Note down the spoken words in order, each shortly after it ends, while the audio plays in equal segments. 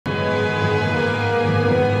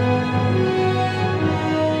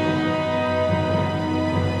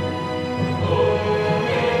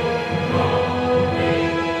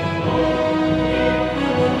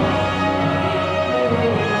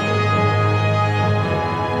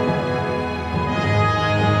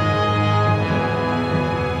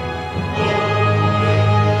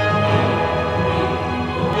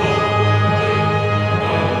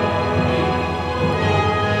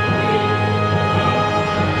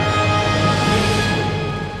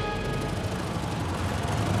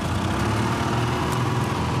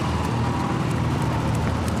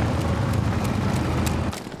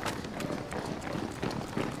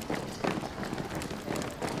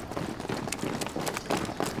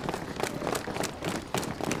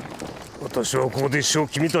私はここで一生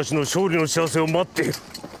君たちの勝利の知らせを待っている。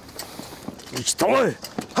行きたまえ。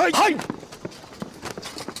はい、はい。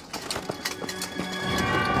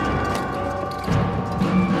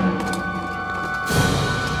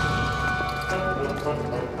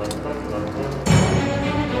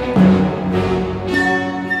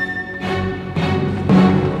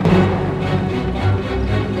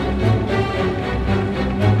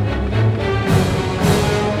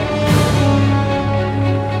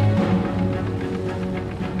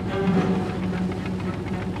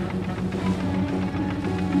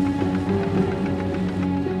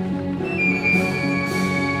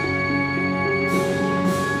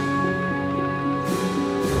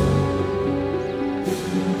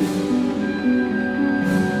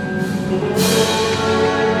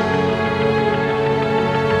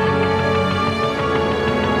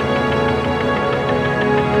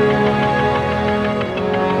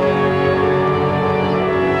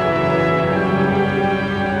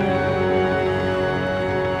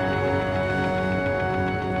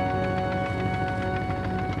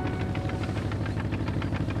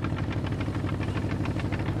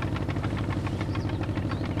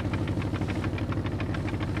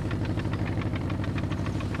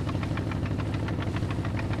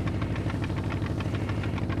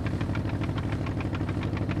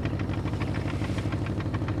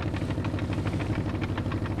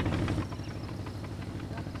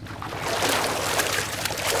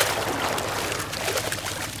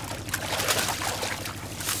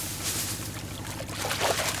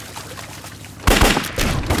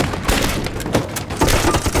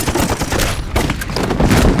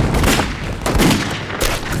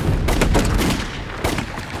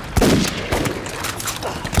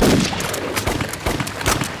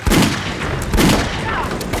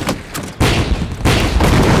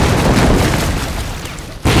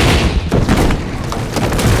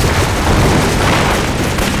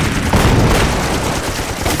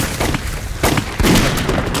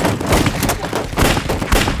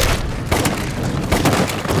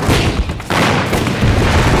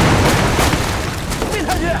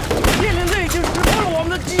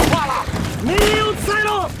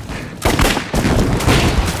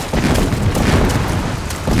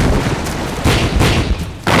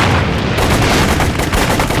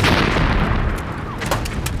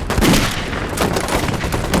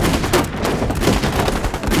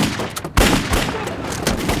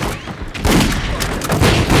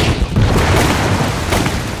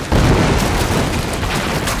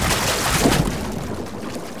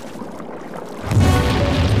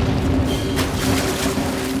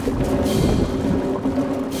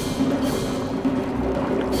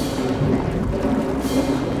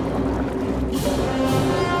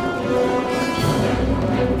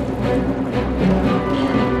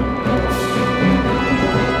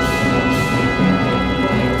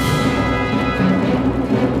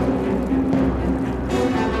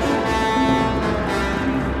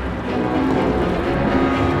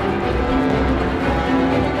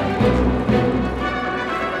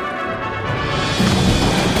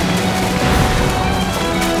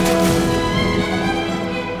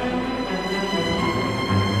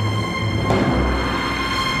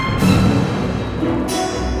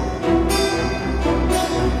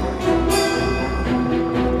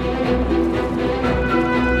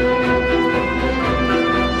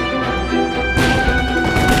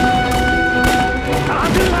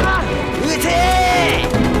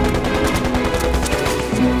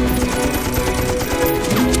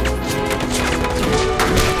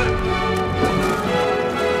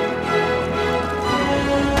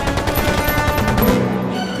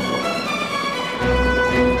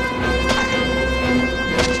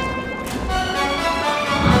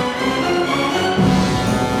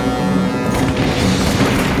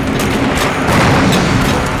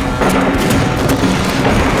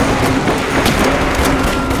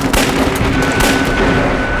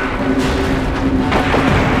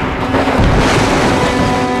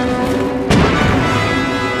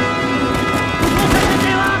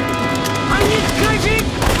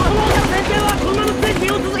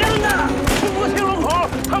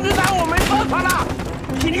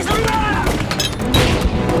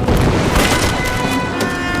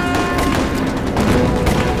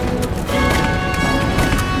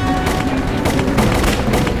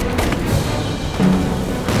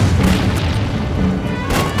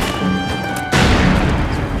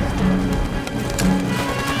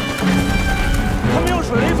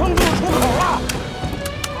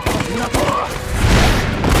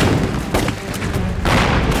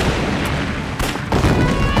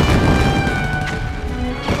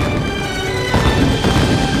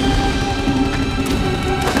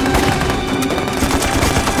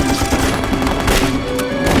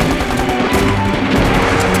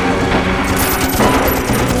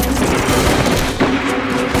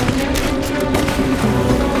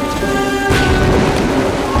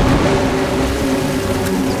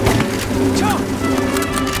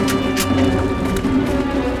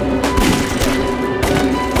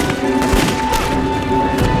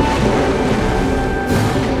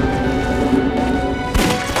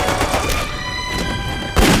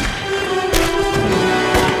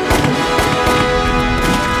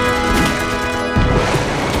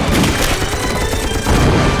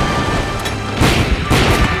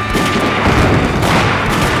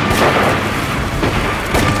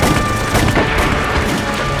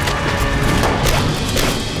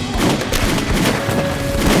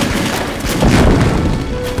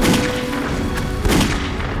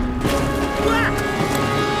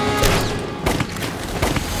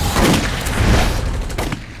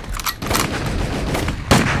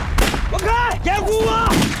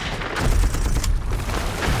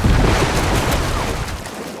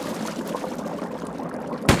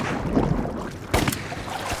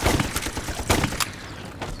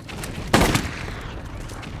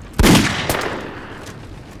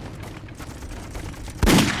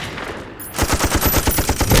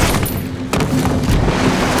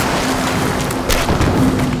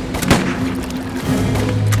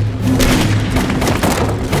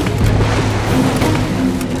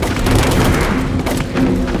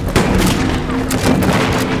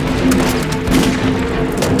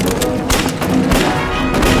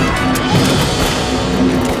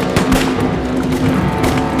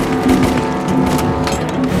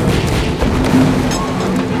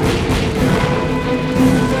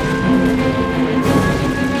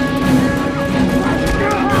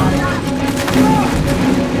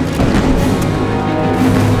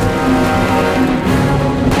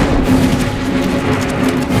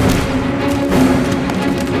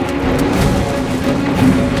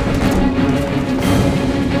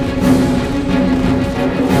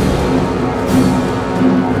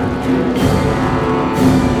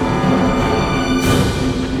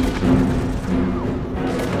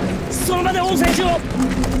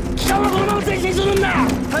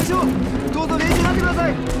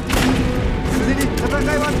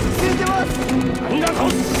いてます。ありがとう。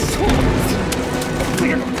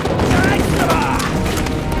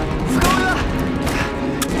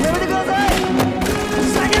やめてください。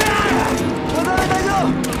大丈夫。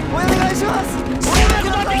お願いします。お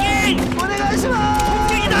願いします。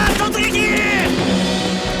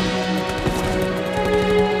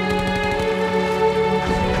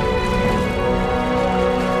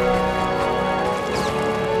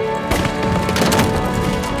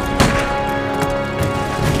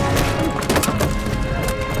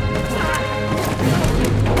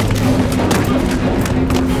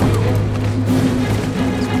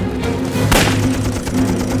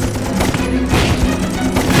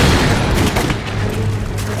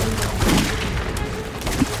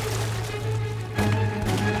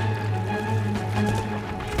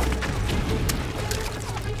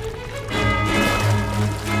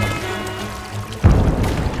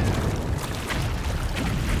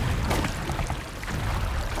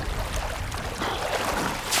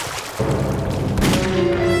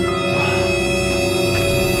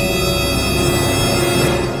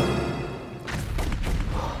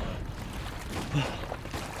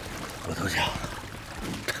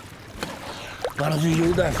把这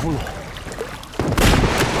油弹敷了。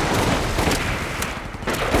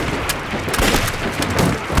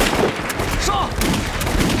上！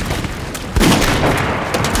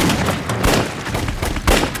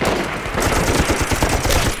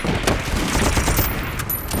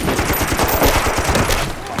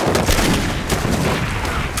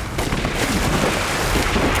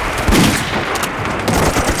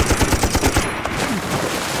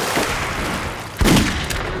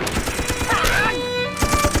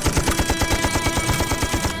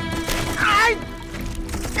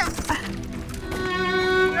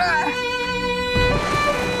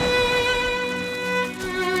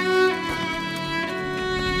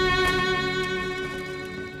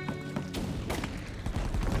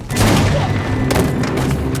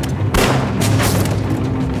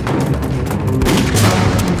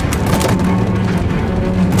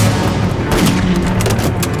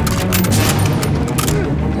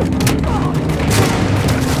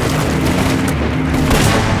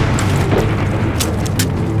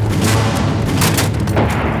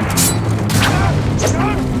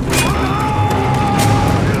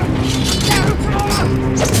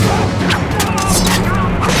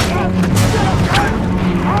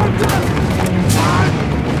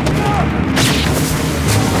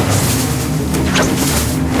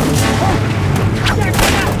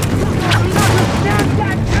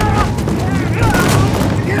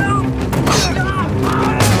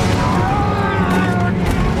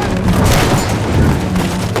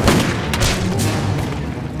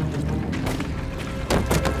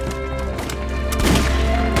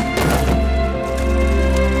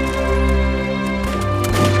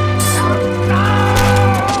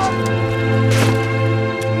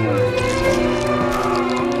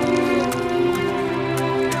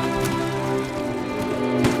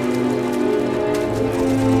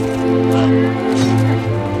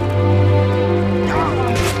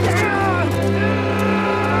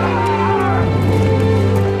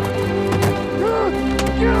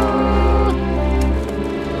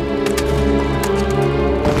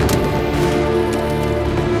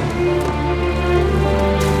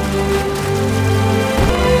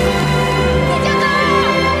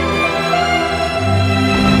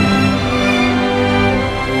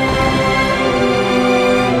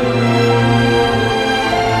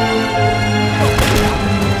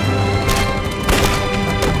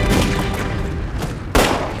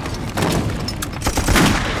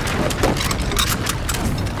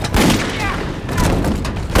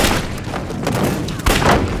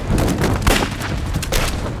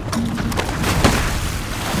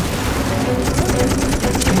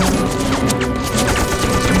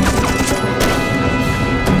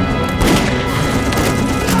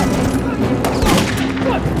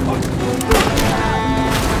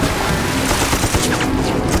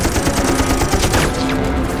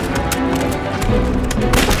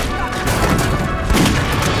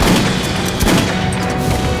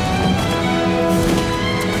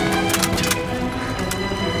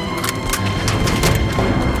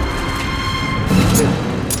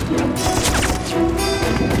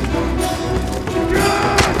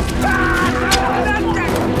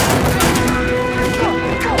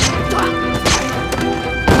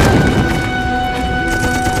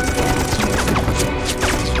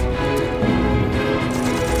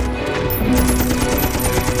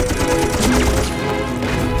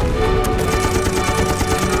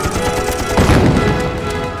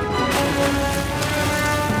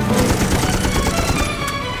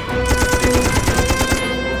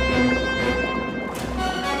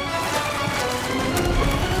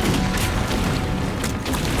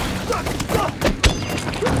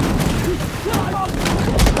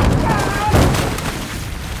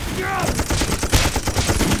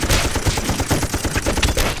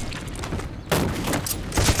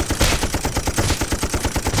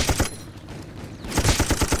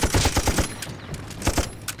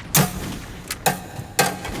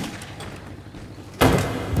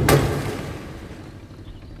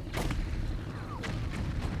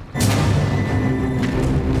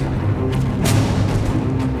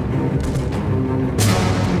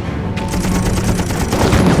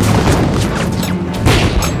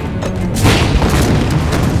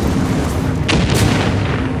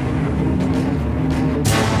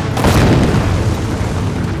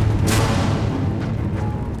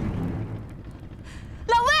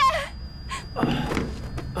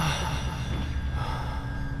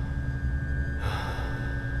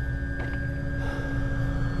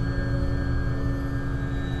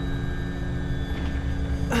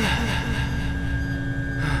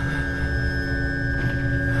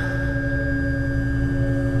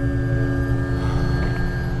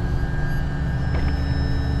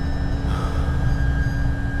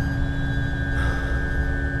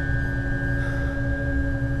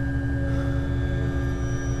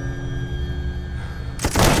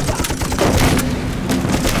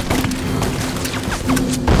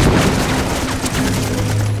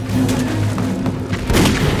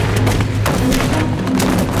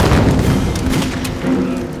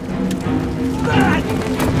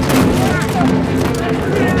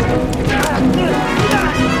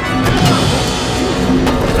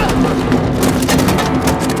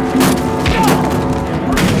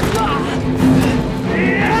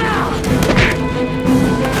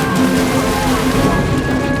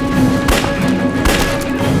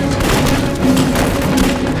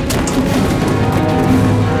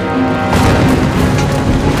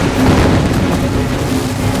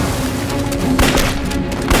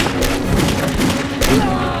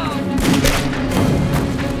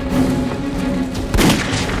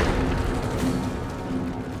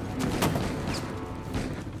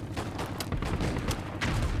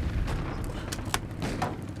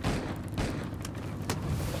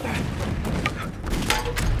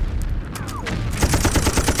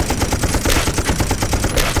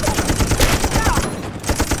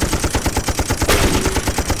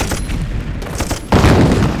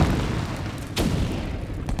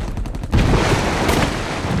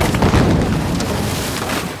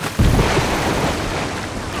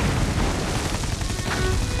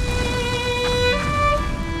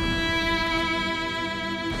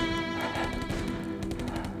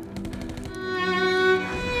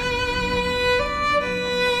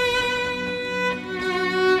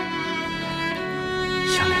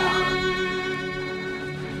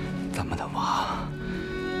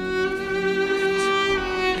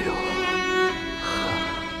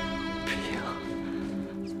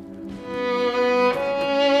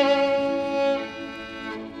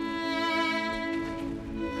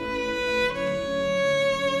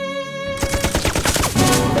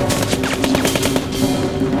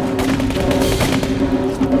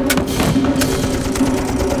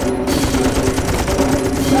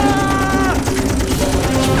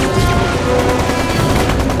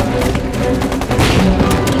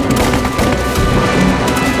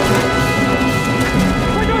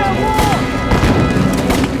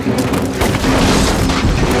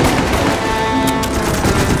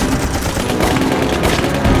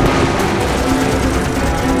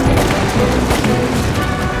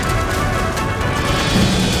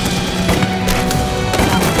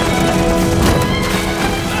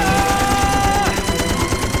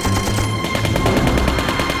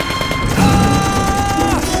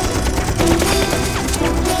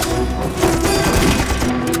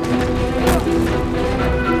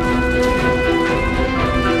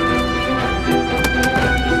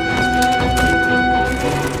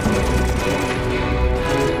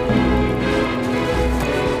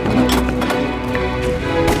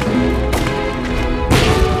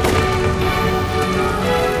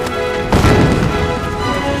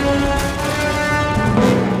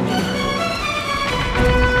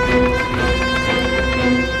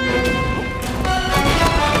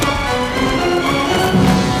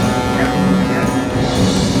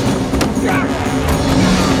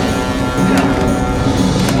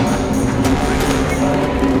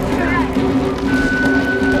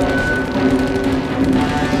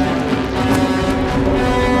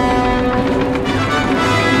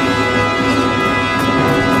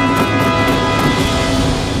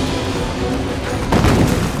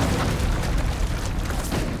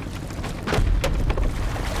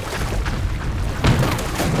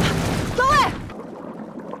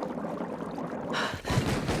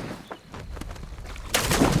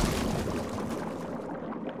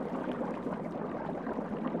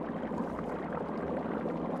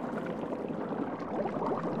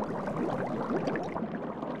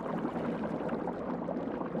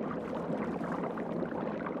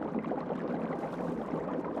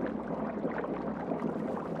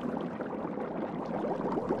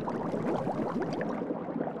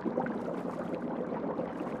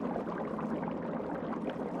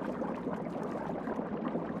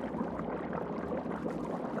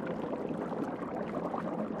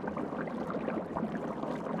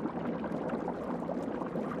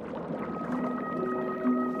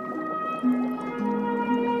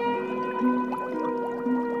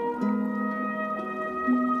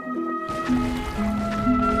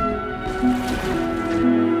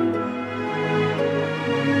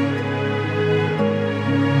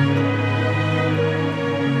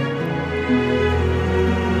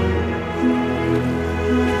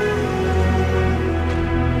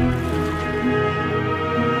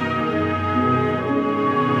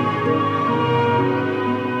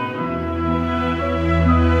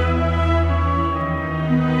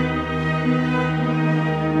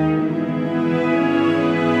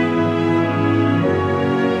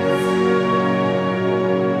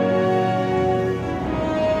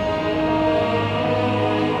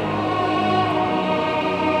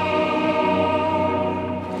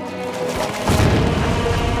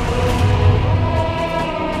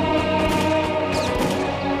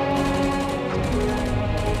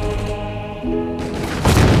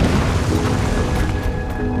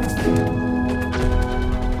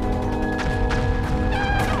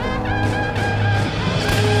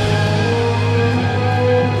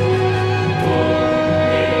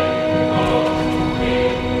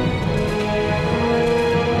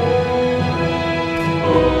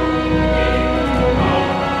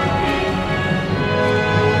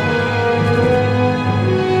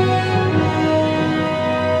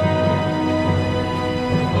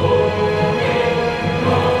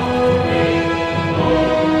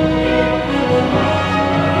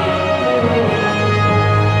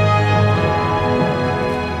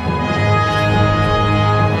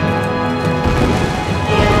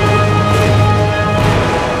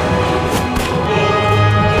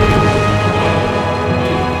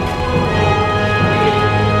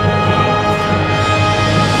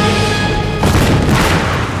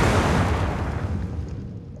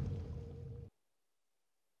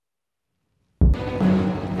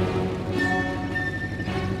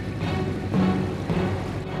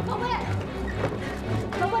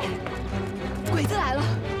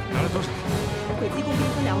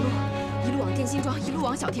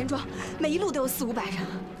田庄，每一路都有400-500人。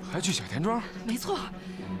还去小田庄？没错。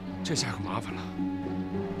这下可麻烦了。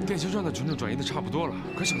电信庄的群众转移的差不多了，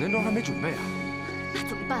可小田庄还没准备啊。那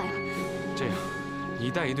怎么办呀？这样，你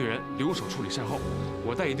带一队人留守处理善后，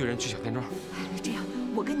我带一队人去小田庄。这样，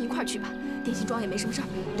我跟你一块儿去吧。电信庄也没什么事儿，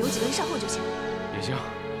留几个人善后就行。也行，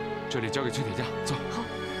这里交给崔铁匠，走。好。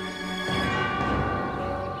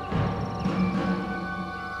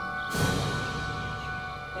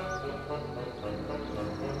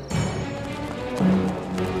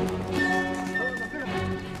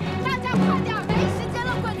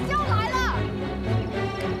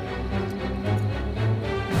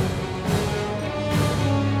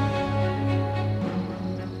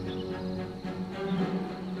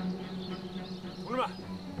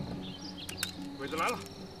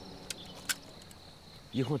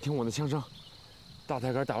 一会儿听我的枪声，大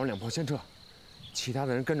台杆打完2炮先撤，其他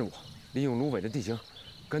的人跟着我，利用芦苇的地形，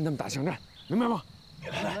跟他们打巷战，明白吗？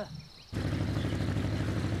明白。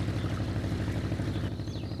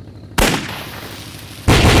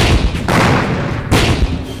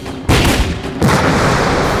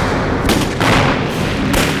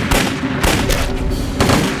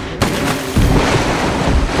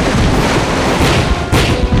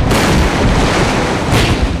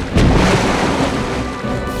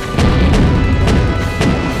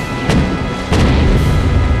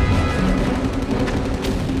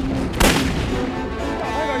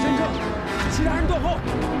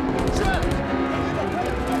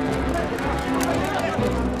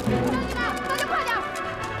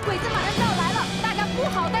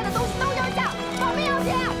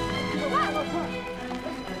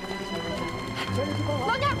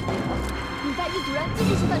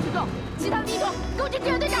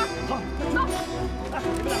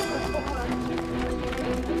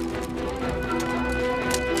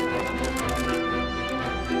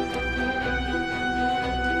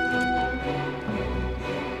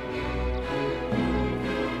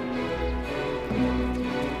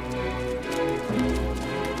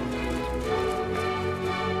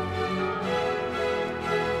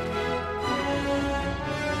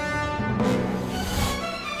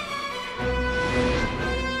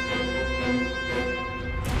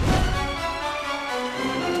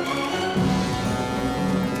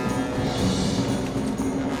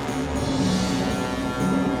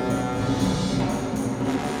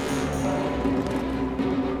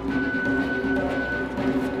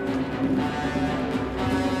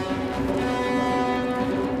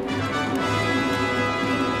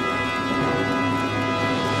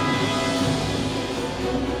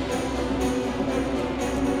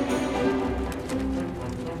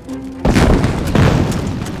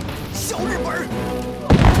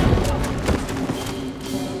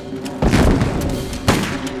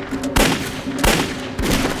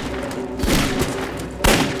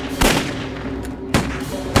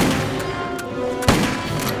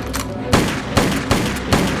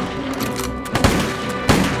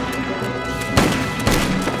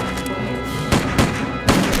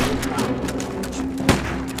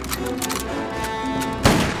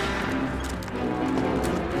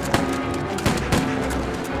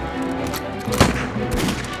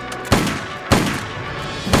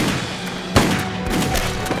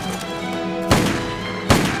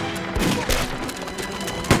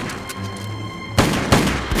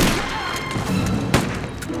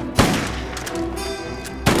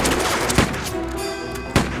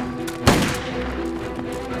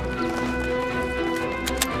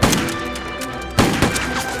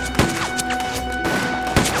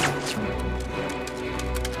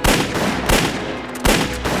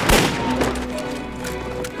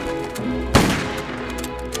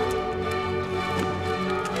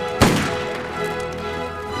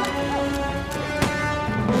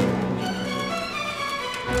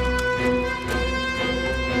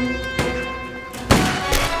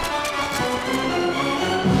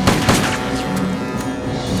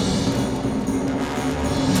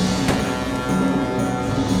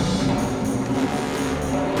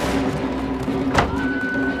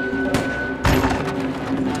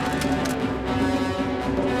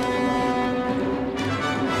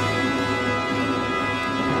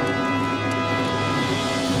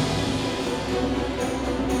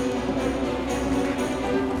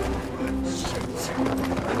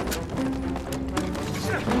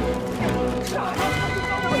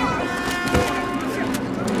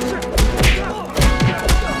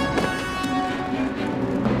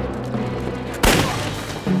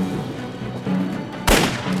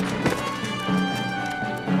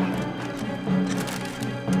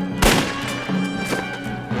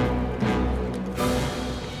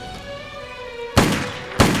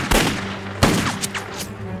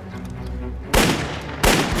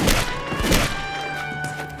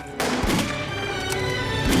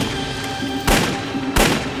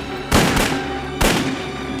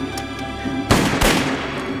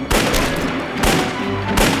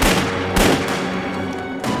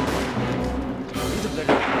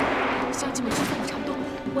兄弟们支分的差不多，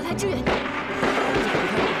我来支援你。你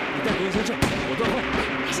带头先撤，我断后。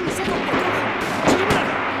还是你先走，我断后。支援过来。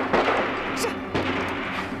是。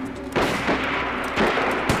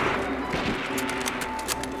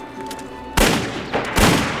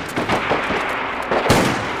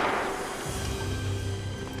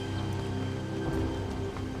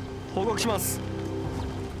報告します。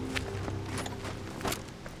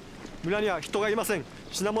村には人がいません。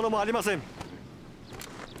品物もありません。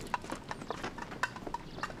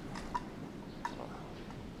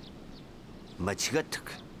間違った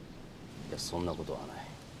か。いや、そんなことはない。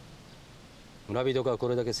村人がこ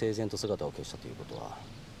れだけ整然と姿を消したということは、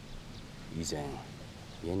以前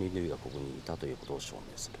元利類がここにいたということを証明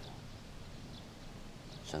する。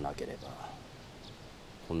じゃなければ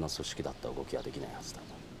こんな組織だった動きはできないはずだ。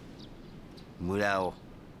村を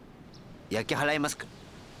焼き払いますか。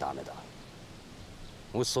ダメだ。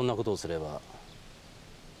もしそんなことをすれば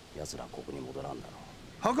奴らここに戻らんだろ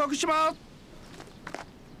報告します。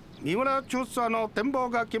三村調査の展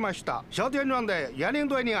望が来ました。商店街で屋根沿い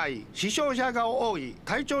に遭い死傷者が多い。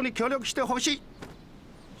隊長に協力してほしい。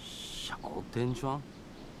シャオテンジュアン、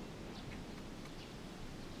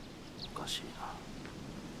おかしい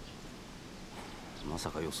な。ま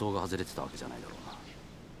さか予想が外れてたわけじゃないだろうな。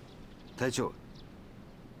隊長、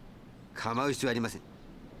構う必要ありません。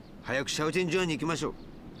早くシャオテンジュアンに行きましょ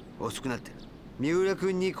う。遅くなって三浦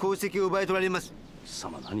君に功績を奪い取られます。貴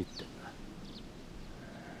様何言ってんだ。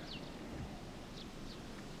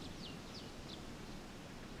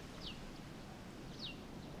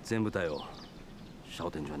全部隊をシャ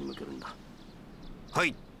オテンジュアンに向けるんだ。は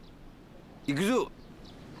い、行くぞ。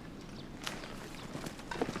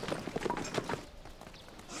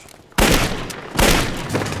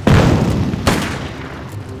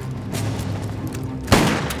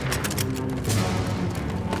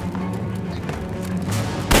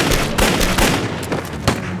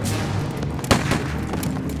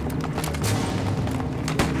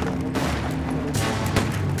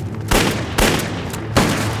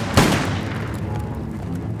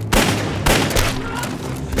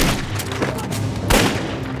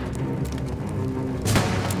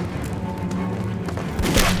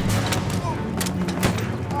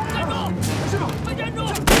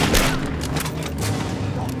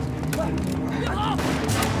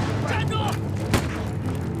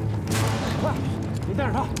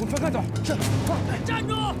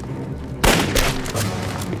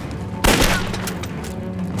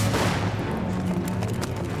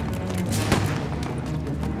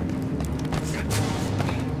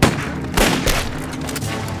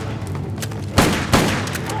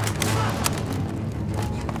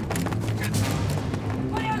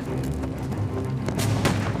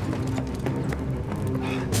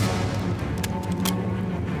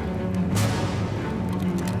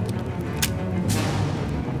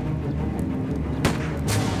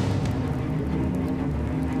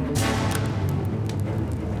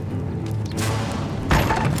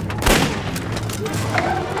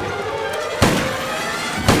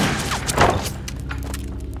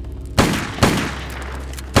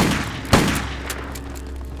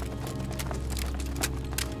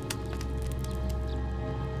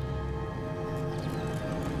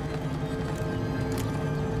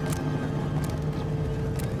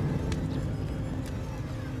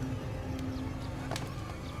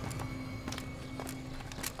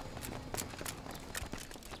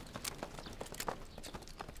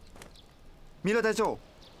三浦隊長、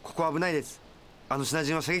ここは危ないです。あのシナ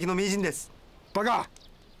人は射撃の名人です。バカ、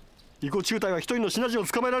異国中隊は一人のシナ人を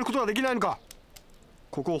捕まえられることができないのか。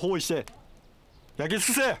ここを包囲して焼き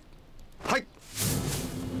尽くせ。はい。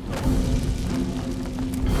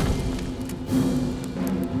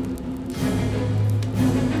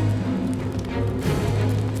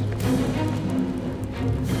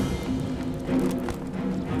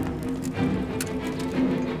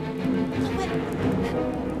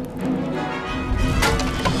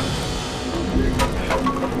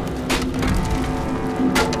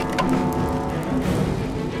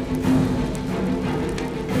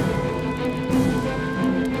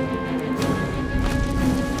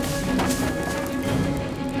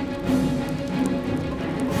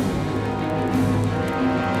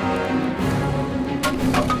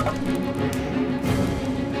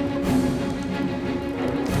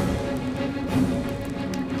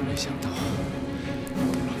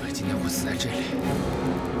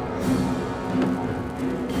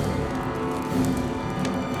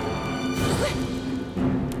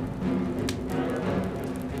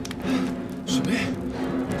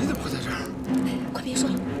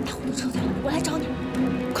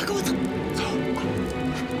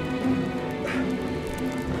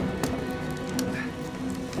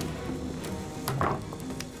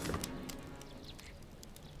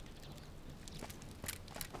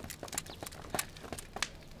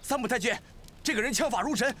三木太君，这个人枪法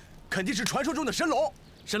如神，肯定是传说中的神龙。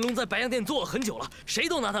神龙在白洋淀坐了很久了，谁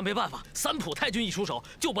都拿他没办法。三浦太君一出手，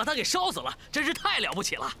就把他给烧死了，真是太了不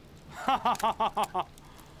起了。哈哈哈哈哈哈！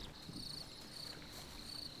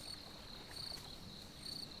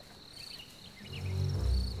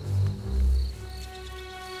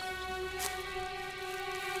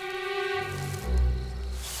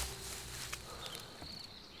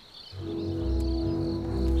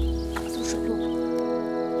走水路。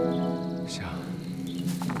行，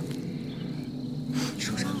你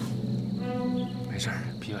受伤了？没事儿，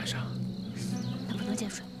皮外伤。那不能见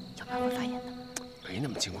水，要不然会发炎的。没那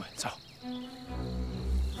么金贵，走。我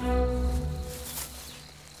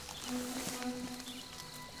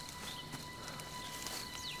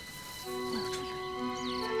要注意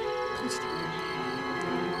头几天。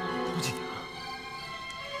头几天啊？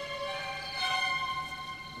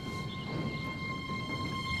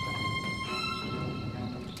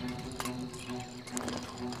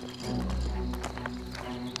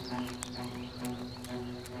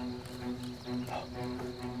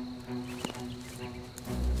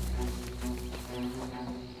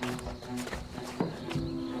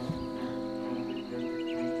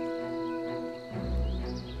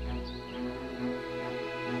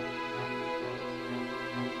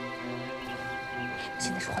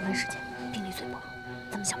现在是黄昏时间，病例最不好，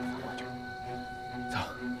咱们想办法过去。走。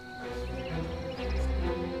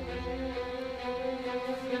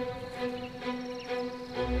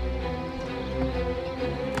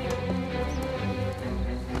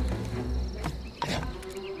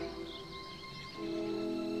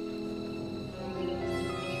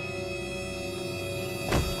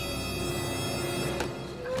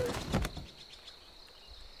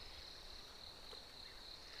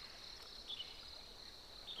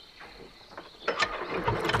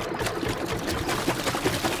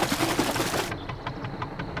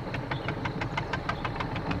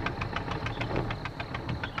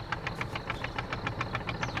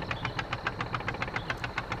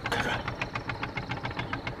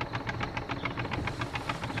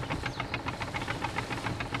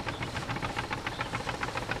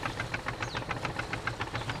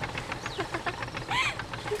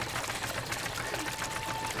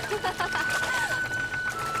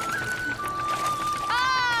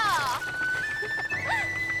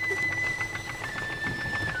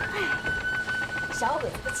小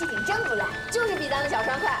鬼子的气挺真不赖，就是比咱们小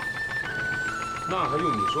双快。那还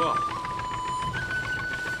用你说？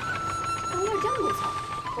玩意儿真不错，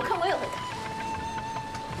我看我也会开。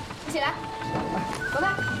你起来，走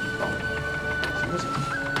开。行不行？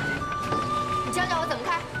你教教我怎么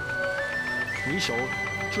开。你手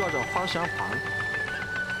抓着方向盘，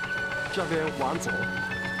这边往左。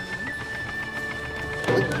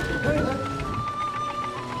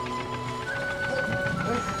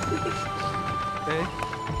哎，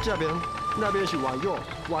这边，那边是往右，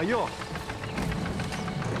往右。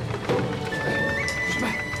师妹，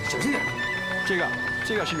小心点。这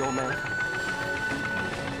个是油门。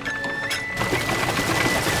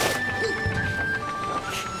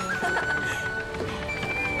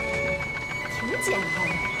挺简单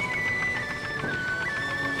的。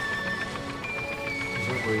这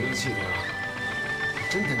鬼子气的啊，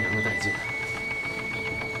真他娘的带劲！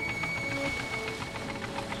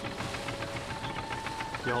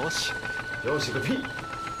有戏个屁！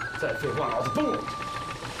再废话，老子崩了！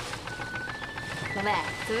老妹，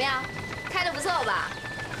怎么样？开的不错吧？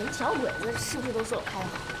人小鬼子是不是都说我开的好？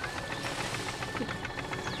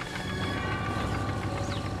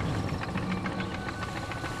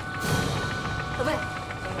老妹，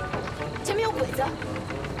前面有鬼子，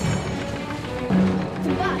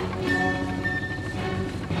怎么办？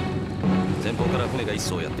前方から船が一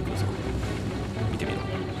艘やってくるぞ。見てみろ。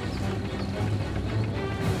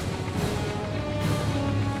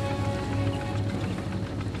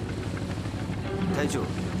隊長、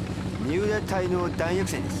三浦隊の弾薬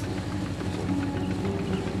船です。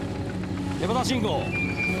山田信吾、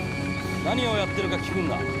何をやってるか聞くん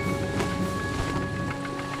だ。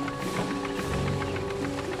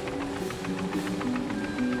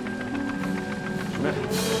师妹，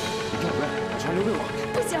你看不看？船留给我。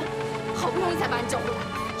不行，好不容易才把你找回来，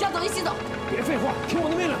要走一起走。别废话，听我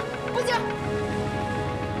的命令。不行。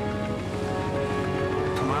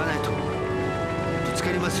止まらないとぶつ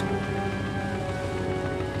かりますよ。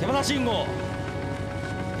山田信吾、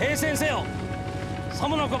平戦せよ。さ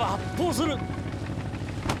もなくば発砲する。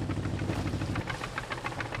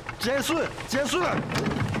结束，结束了。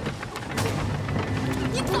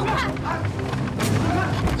你走开！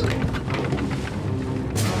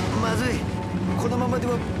まずい、このままで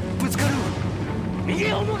はぶつかる。右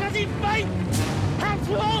方向風いっぱい。快去！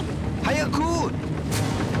早く！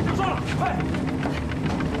上了，快！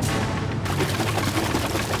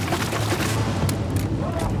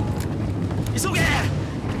急げ！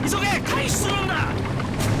急げ！回避するんだ！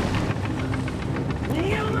逃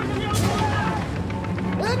げるな、逃げるな！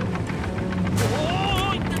お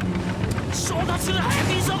ーい！衝突する！早く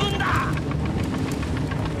急ぐんだ！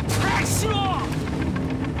早くしろ！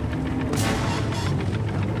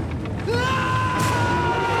うわー！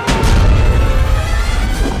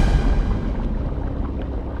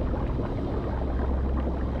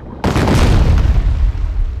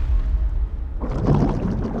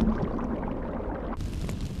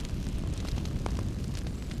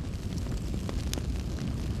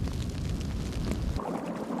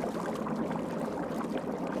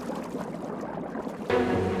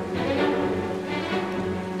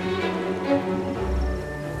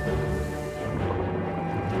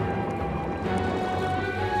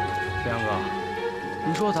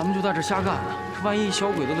你说咱们就在这瞎干，万一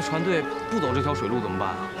小鬼子的船队不走这条水路怎么办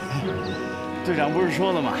啊？队长不是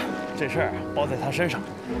说了吗？这事儿包在他身上，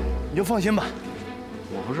你就放心吧。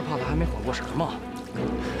我不是怕他还没缓过神吗？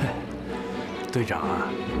队长啊，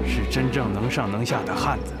是真正能上能下的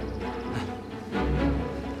汉子。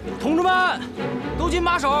同志们，都紧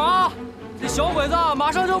把手啊！这小鬼子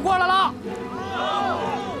马上就过来了。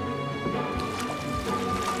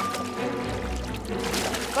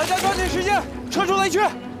大家抓紧时间，撤出雷区，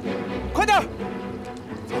快点！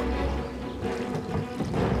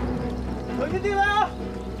小心地雷啊！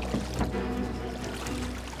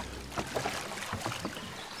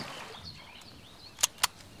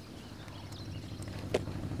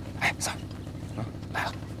哎，三儿，来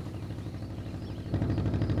了。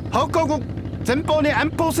報告後方に安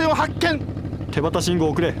保船を発見。手旗信号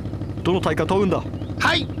をくれ。どの隊か問うんだ。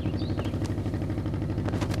はい。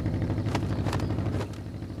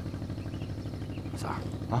三儿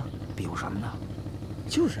啊，比划什么呢？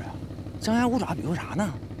就是啊，张牙舞爪比划啥呢？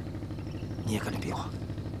你也跟着比划？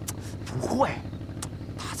不会，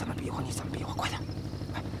他怎么比划你怎么比划，快点！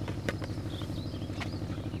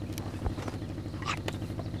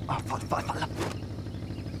啊，反了！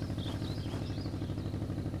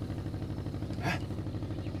哎，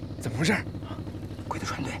怎么回事？鬼子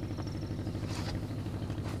船队。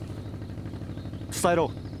伝え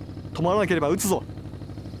ろ。止まらなければ撃つぞ。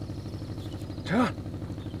陈安，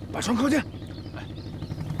把船靠近。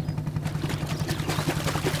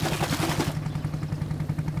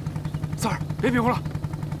三儿，别比划了，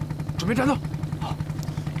准备战斗。好。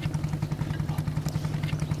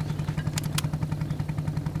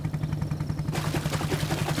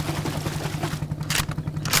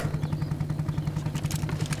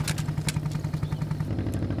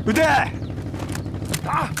撃て！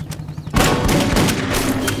打！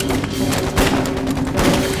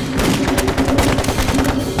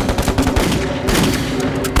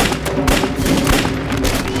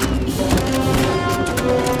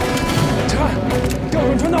调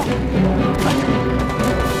转船道。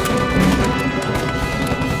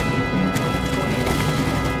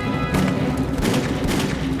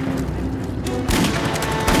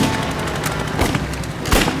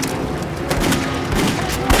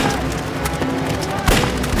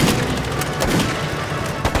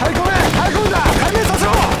排空だ！海面させ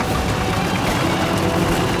ろ！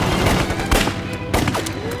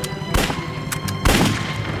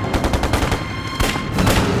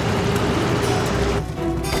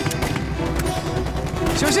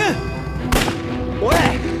小心！おい，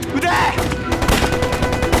撃て！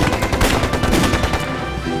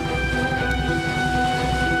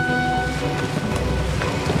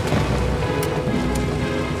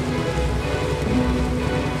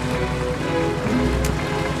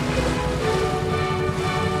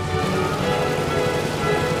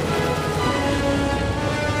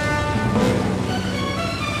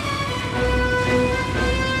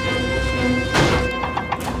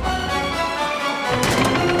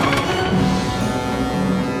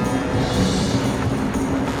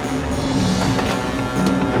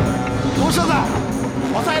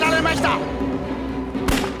抑えられました。く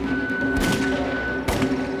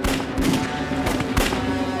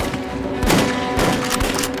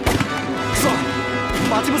そ！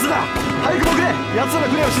待ち伏せだ！早く潜れ！奴らの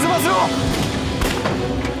船を沈ませろ！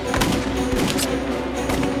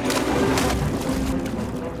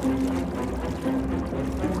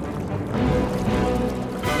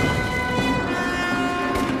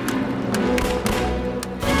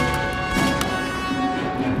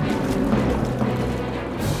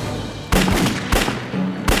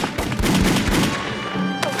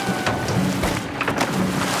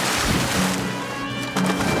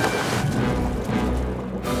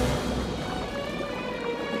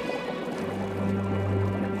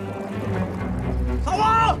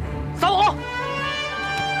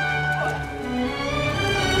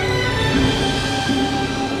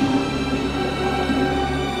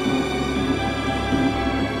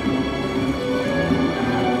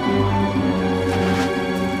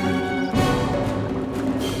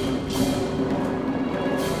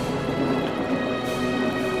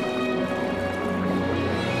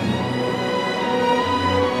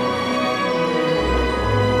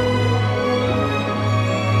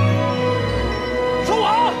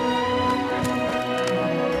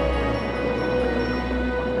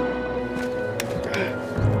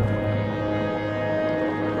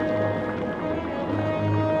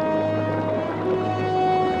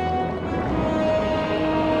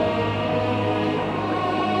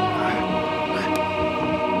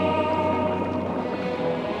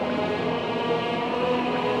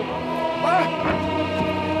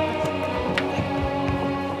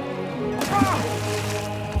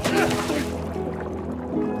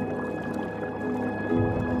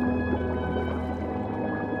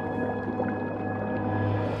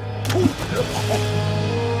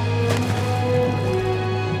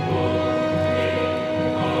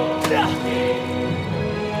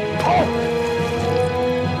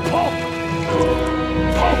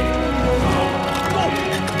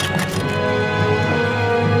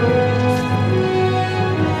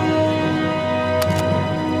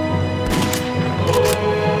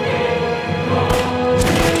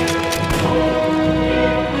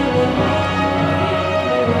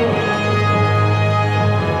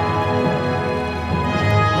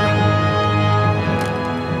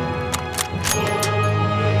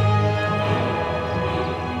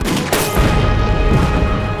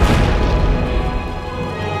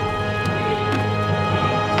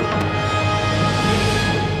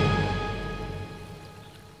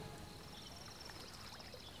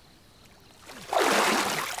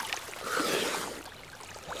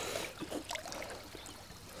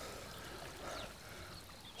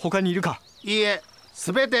他にいるか？いいえ、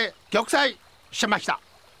すべて玉砕しました。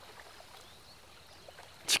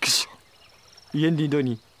畜生、イエンリンド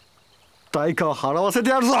に代価を払わせて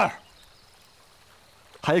やるぞ。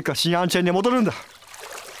早く新安チェンに戻るんだ。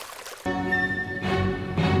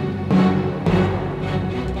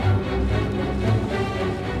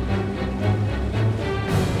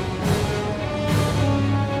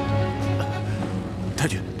太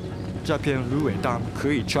君，这片芦苇荡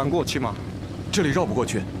可以穿过去吗？这里绕不过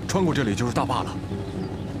去，穿过这里就是大坝了。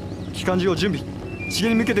機関銃を準備。次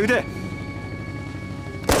に向けて撃て。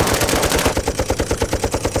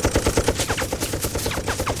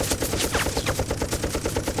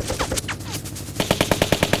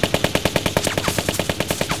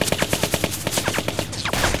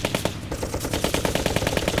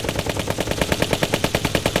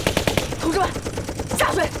同志们，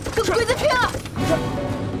下水，跟鬼子拼啊！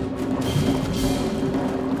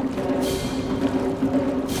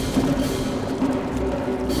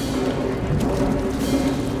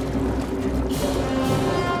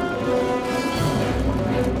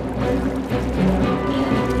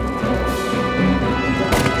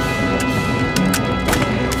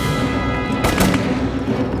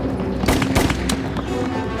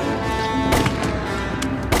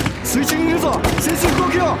 水中にいるぞ。潜水服を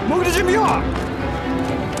着ろ。潜る準備を。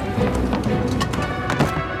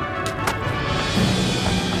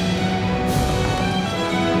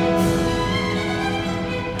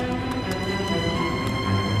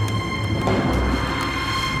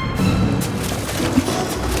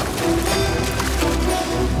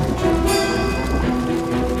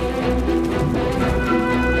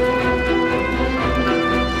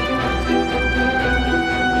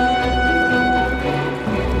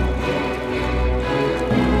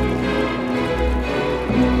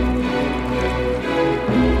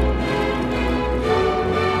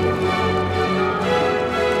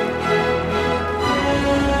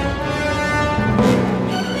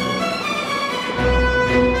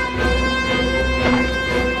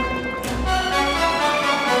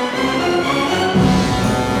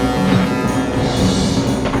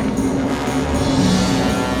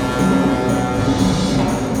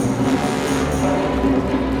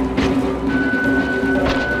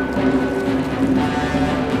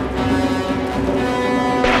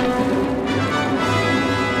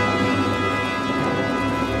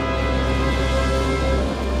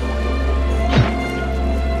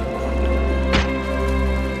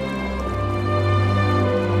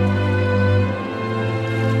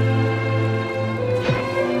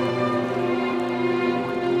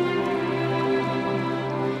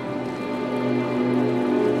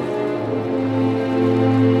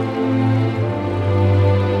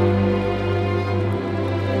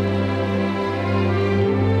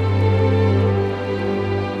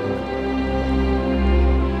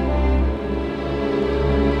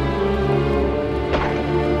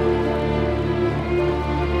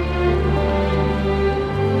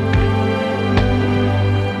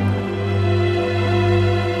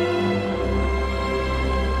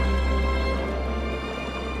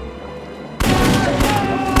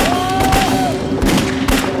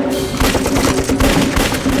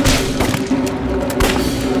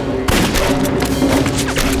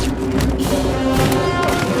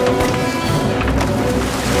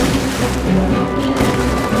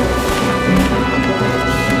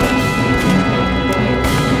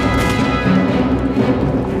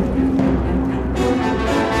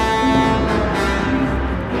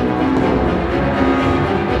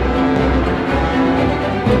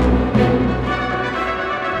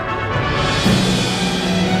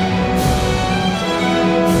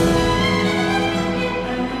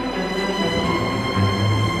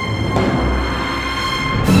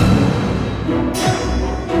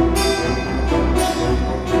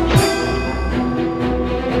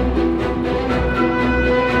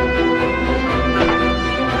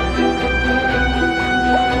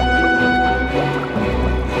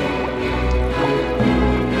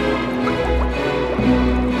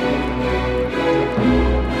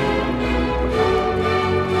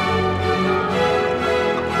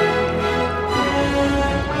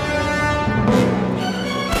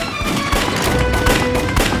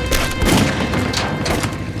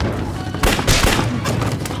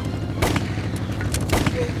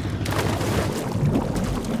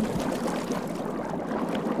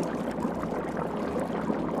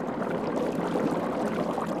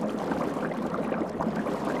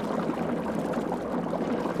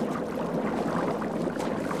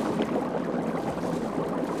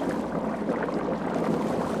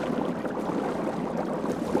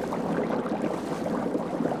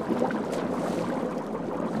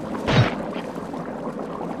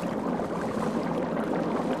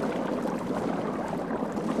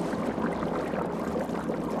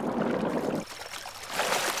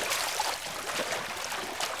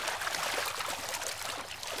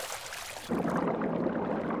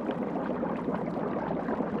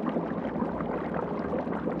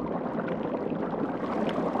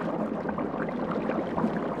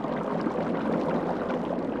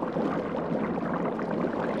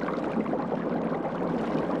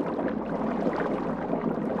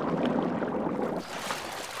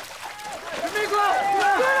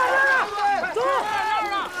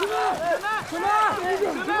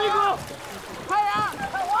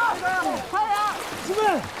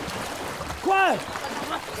船，快，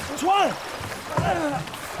船！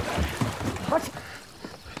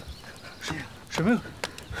谁呀？沈明，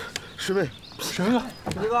师妹，沈明哥，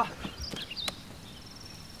明哥。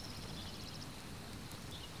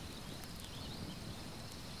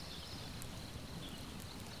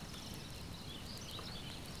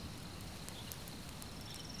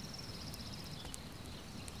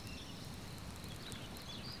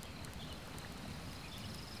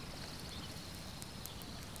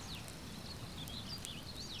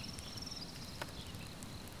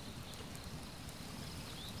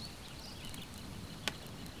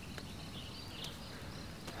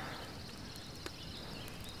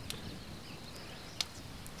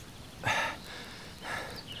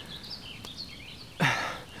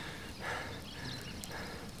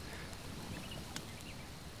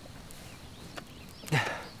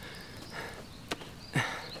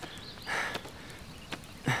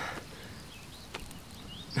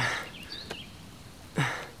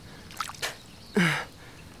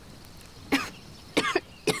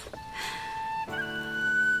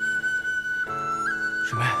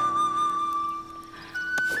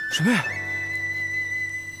师妹，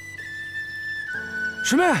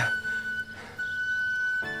师妹，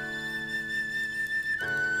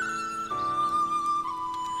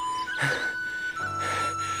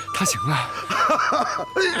他醒了。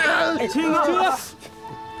哎，青哥，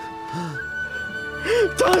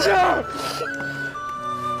张氏，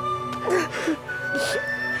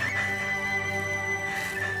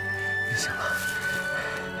你醒了。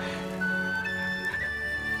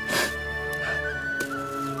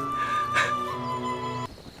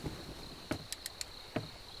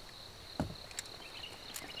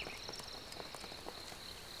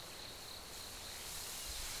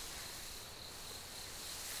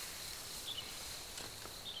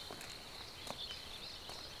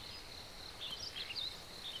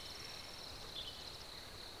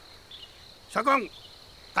諸君、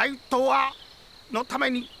大東亜のた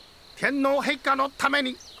めに、天皇陛下のため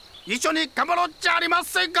に、一緒に頑張ろうじゃありま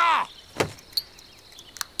せんか。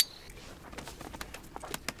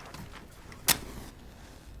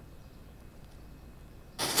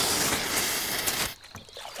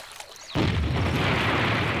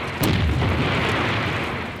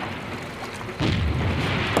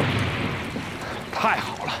太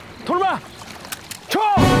好了，同志们，冲！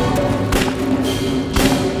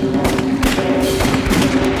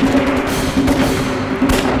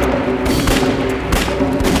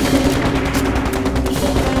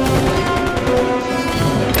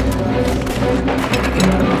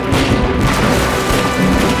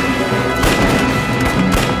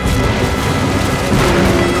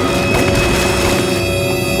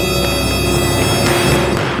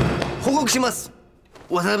報告します。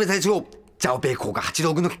渡辺隊長、ジャオ米校が八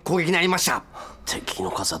郎軍の攻撃に遭いました。敵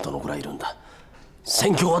の数はどのくらいいるんだ。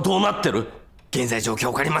戦況はどうなってる。現在状況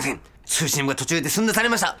は分かりません。通信部が途中で寸断され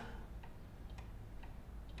ました。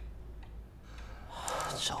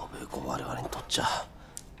ジャオ米校、我々にとっちゃ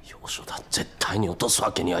要所だ。絶対に落とす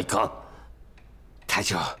わけにはいかん。隊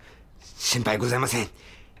長、心配ございません。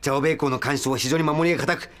ジャオ米校の監視は非常に守りが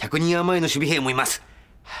固く、100人余りの守備兵もいます。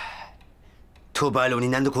東バーローに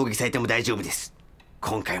何度攻撃されても大丈夫です。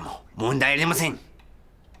今回も問題ありません。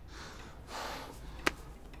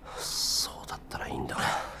そうだったらいいんだが、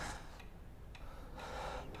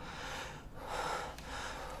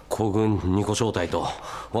皇軍2個小隊と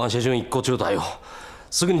ワンシェジュン1個中隊を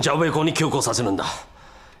すぐにジャオ米校に急行させるんだ。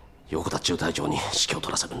横田中隊長に指揮を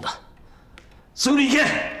取らせるんだ。すぐに行け。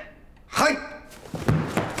はい。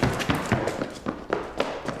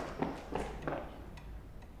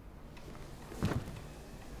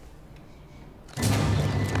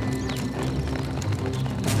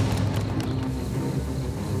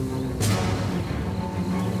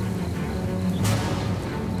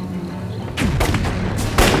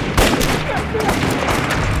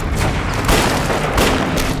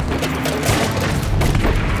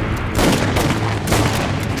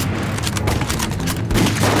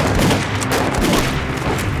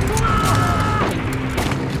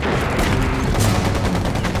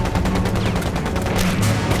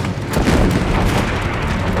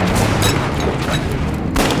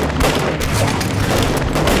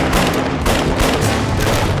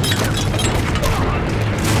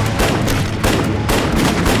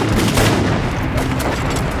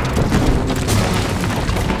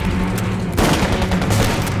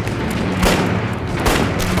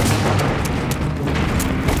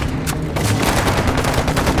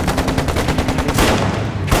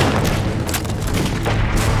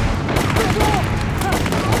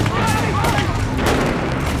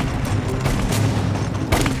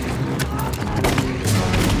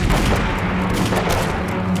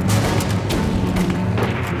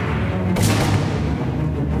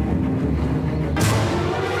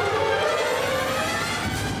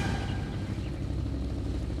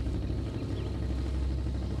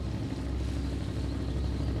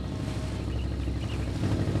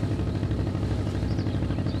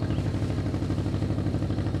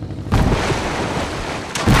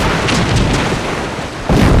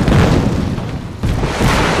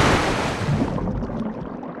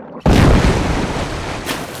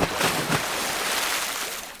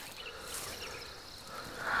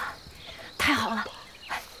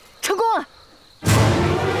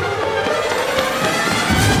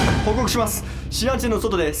します。シアン地の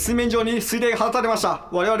外で水面上に水雷が放たれました。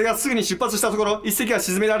我々がすぐに出発したところ、1隻が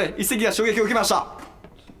沈められ、1隻が衝撃を受けました。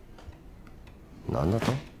何だ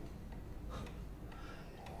と？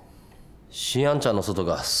シアン茶の外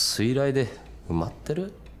が水雷で埋まって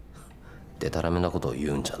る？でたらめなことを言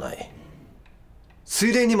うんじゃない。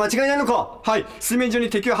水雷に間違いないのか？はい、水面上に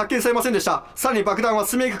敵は発見されませんでした。さらに爆弾は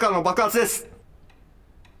水面下からの爆発です。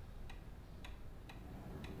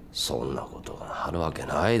そんなことがあるわけ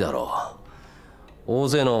ないだろう。大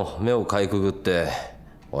勢の目をかいくぐって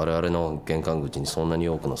我々の玄関口にそんなに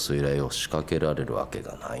多くの水雷を仕掛けられるわけ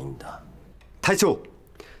がないんだ。隊長、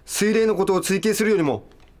水雷のことを追求するよりも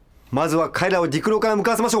まずは彼らを陸路から向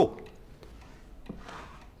かわせましょう。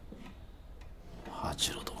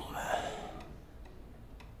八郎どもめ。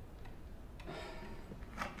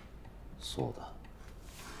そうだ、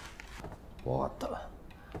分かった。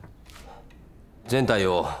全体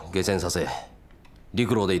を下船させ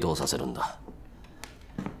陸路で移動させるんだ。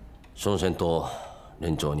ションシェンと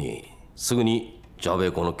連長にすぐにジャベ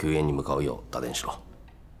イ港の救援に向かうよう打電しろ。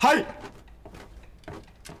はい。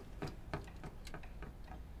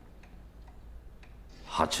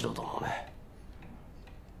八郎どもね、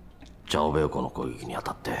ジャオベイ港の攻撃にあ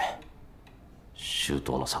たって周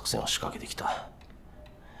到な作戦を仕掛けてきた。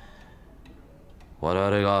我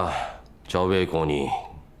々がジャオベイ港に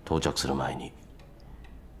到着する前に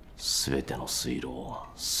全ての水路を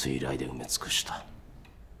水雷で埋め尽くした。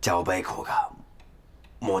ジャオベイ港が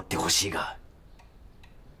持ってほしいが。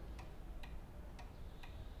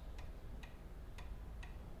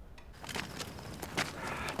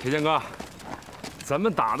铁剑哥，咱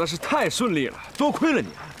们打的是太顺利了，多亏了你。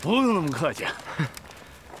不用那么客气。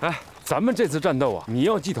哎，咱们这次战斗啊，你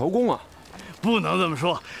要记头功啊！不能这么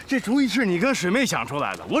说，这主意是你跟水妹想出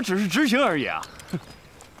来的，我只是执行而已啊。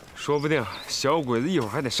说不定小鬼子一会儿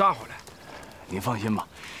还得杀回来。你放心吧，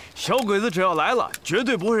小鬼子只要来了，绝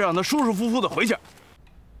对不会让他舒舒服服的回去。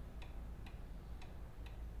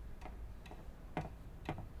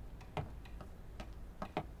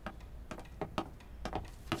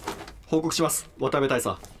報告します。渡辺大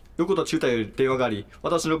佐、横田中隊より電話があり、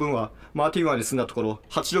私の分はマーティン湾に住んだところ、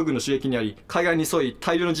八郎軍の主役にあり、海岸に沿い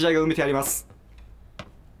大量の地雷が埋めてあります。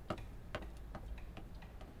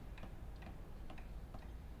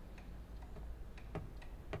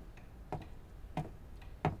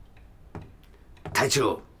隊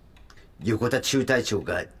長、横田中隊長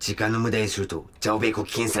が時間の無駄にするとジャオベイ港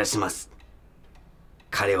危険さらします。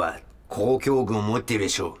彼は公共軍を持っているで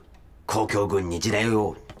しょう。公共軍に地雷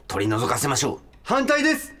を取り除かせましょう。反対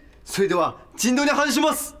です。それでは人道に反し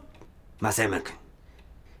ます。正山君、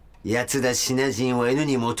奴らシナ人は N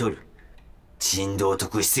に戻る。人道を解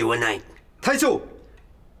く必要はない。隊長、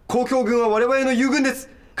公共軍は我々の友軍です。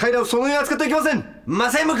彼らをそのように扱ってはいけません。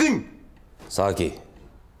正山君、佐々木、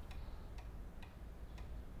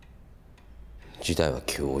事態は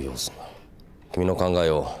急を要する。君の考え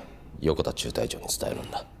を横田中隊長に伝える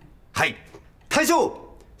んだ。はい。隊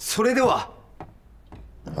長、それでは。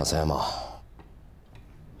正山、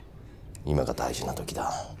今が大事な時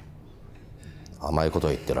だ。甘いこと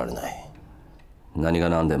は言ってられない。何が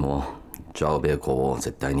何でもジャオベイ港を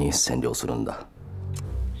絶対に占領するんだ。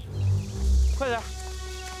快点，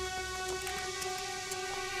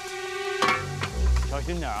小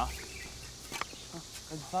心点啊！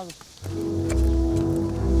赶紧发个。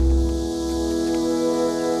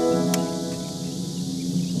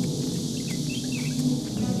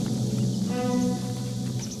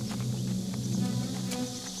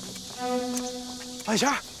艾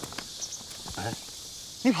霞，哎，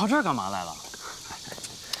你跑这儿干嘛来了？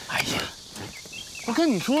哎呀，我跟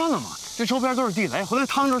你说了嘛，这周边都是地雷，回来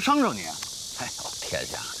趟着伤着你。哎呦，铁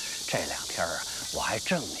匠，这2天啊，我还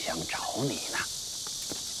正想找你呢。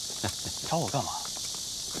找我干嘛？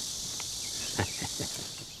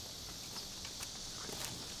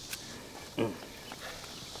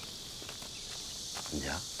你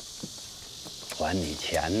瞧，还你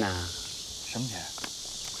钱呢。什么钱？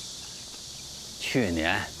去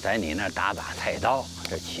年在你那儿打菜刀，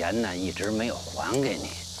这钱呢一直没有还给你。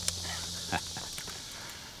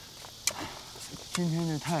今天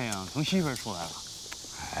这太阳从西边出来了。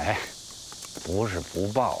哎，不是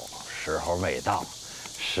不报，时候未到，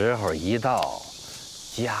时候一到，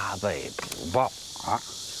加倍补报啊！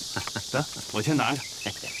得，我先拿着。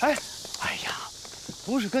哎呀，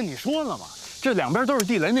不是跟你说了吗？这两边都是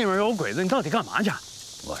地雷，那边有鬼子，你到底干嘛去？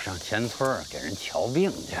我上前村给人瞧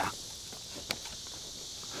病去。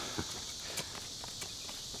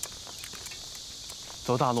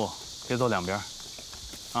走大路，别走两边，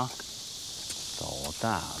啊！走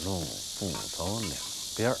大路不走两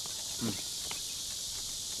边。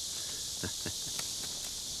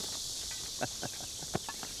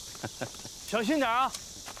小心点啊！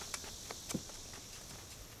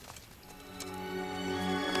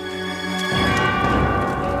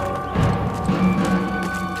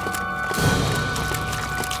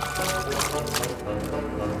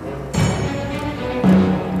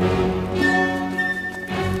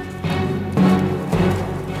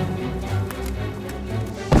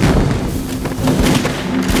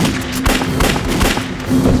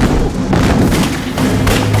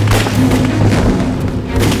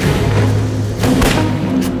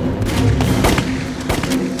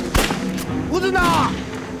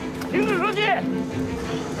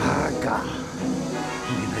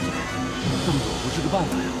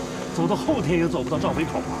后天也走不到赵北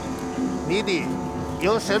口啊！你的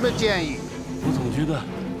有什么建议？我总觉得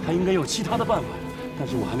还应该有其他的办法，但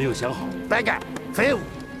是我还没有想好。白干，废物！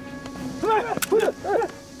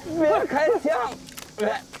别开枪！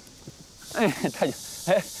哎，太君，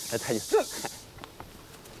哎，太君，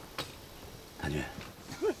太君，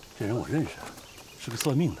这人我认识，是个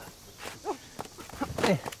算命的。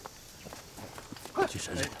哎，快去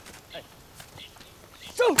审审他。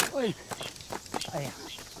正，哎呀。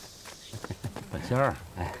半仙儿，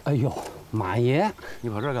哎呦，马爷，你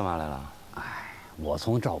跑这儿干嘛来了？哎，我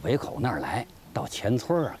从赵北口那儿来，到前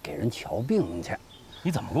村啊给人瞧病去。你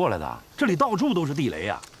怎么过来的？这里到处都是地雷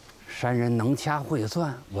呀！山人能掐会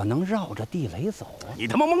算，我能绕着地雷走啊！你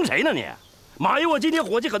他妈蒙谁呢你？马爷，我今天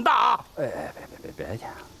火气很大啊！哎，别去，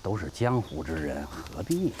都是江湖之人，何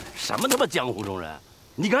必呢？什么他妈江湖中人？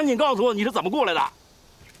你赶紧告诉我你是怎么过来的！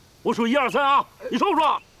我数1、2、3啊，你说不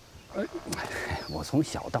说？我从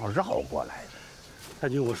小道绕过来的。太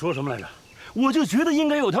君，我说什么来着？我就觉得应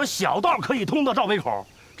该有条小道可以通到赵北口。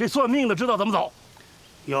这算命的知道怎么走。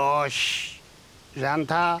哟西，让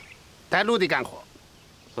他带路的干活。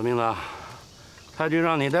算命的，太君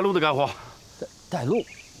让你带路的干活。带路？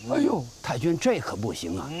哎呦，太君这可不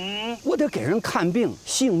行啊！我得给人看病，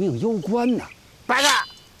性命攸关呐。白干！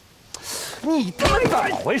你他妈怎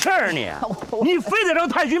么回事啊你？你非得让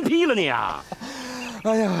太君批了你啊？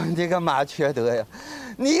哎呀，你个马缺德呀！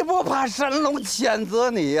你不怕神龙谴责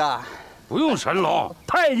你呀？不用神龙，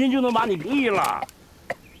太君就能把你批了。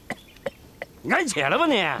你赶紧起来吧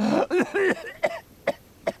你！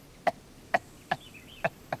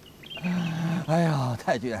哎呀，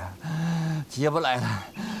太君，起不来了，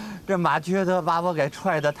这马缺德把我给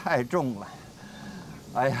踹得太重了。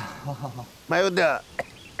哎呀，好，马有德，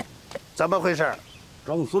怎么回事？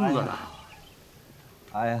装孙子呢？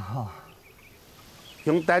哎呀，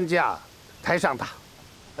用担架抬上他。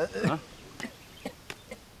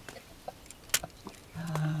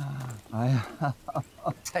哎呀，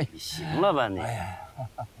太行了吧你！哎呀，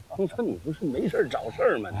你说你不是没事找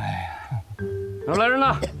事吗？哎呀，有来人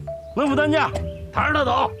呢，能扶担架，抬着他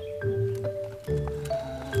走。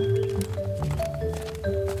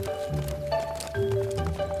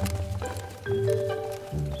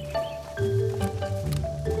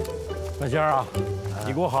半仙儿啊，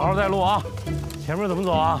你给我好好带路啊！前面怎么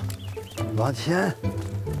走啊？往前，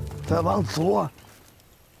再往左。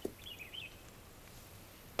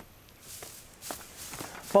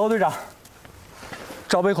报告队长，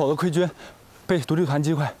赵北口的溃军被独立团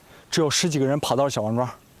击溃，只有10几个人跑到了小王庄。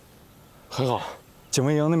很好，警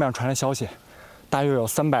卫营那边传来消息，大约有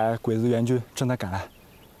300鬼子援军正在赶来。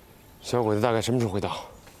小鬼子大概什么时候会到？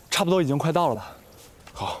差不多已经快到了吧。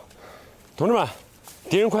好，同志们，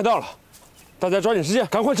敌人快到了，大家抓紧时间，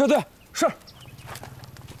赶快撤退。是。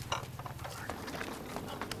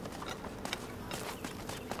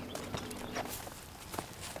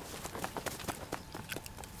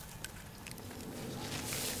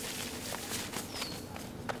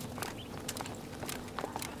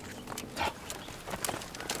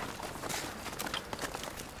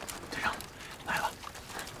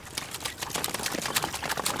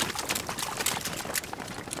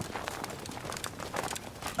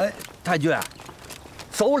太君，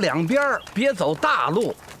走两边，别走大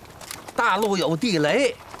路，大路有地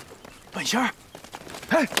雷。半仙儿，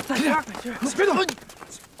哎，在这儿，别动！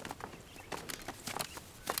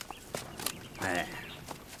哎，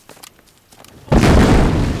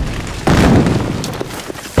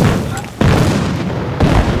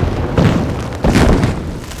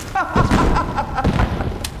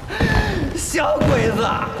小鬼子，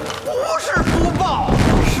不是不报，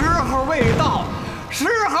时候未到。时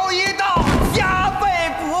候一到，加倍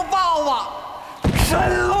补报啊！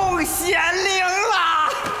神龙显灵了！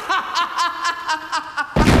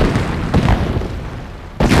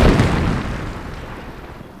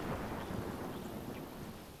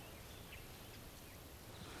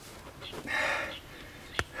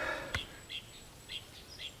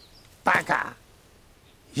八嘎，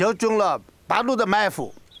又中了八路的埋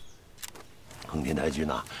伏，横田太君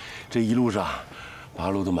呐，这一路上八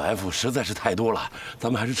路的埋伏实在是太多了，咱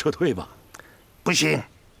们还是撤退吧。不行，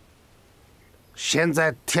现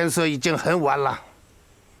在天色已经很晚了，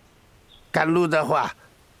赶路的话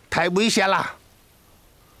太危险了。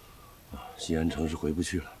西安城是回不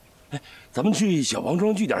去了。哎，咱们去小王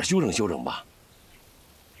庄据点休整休整吧。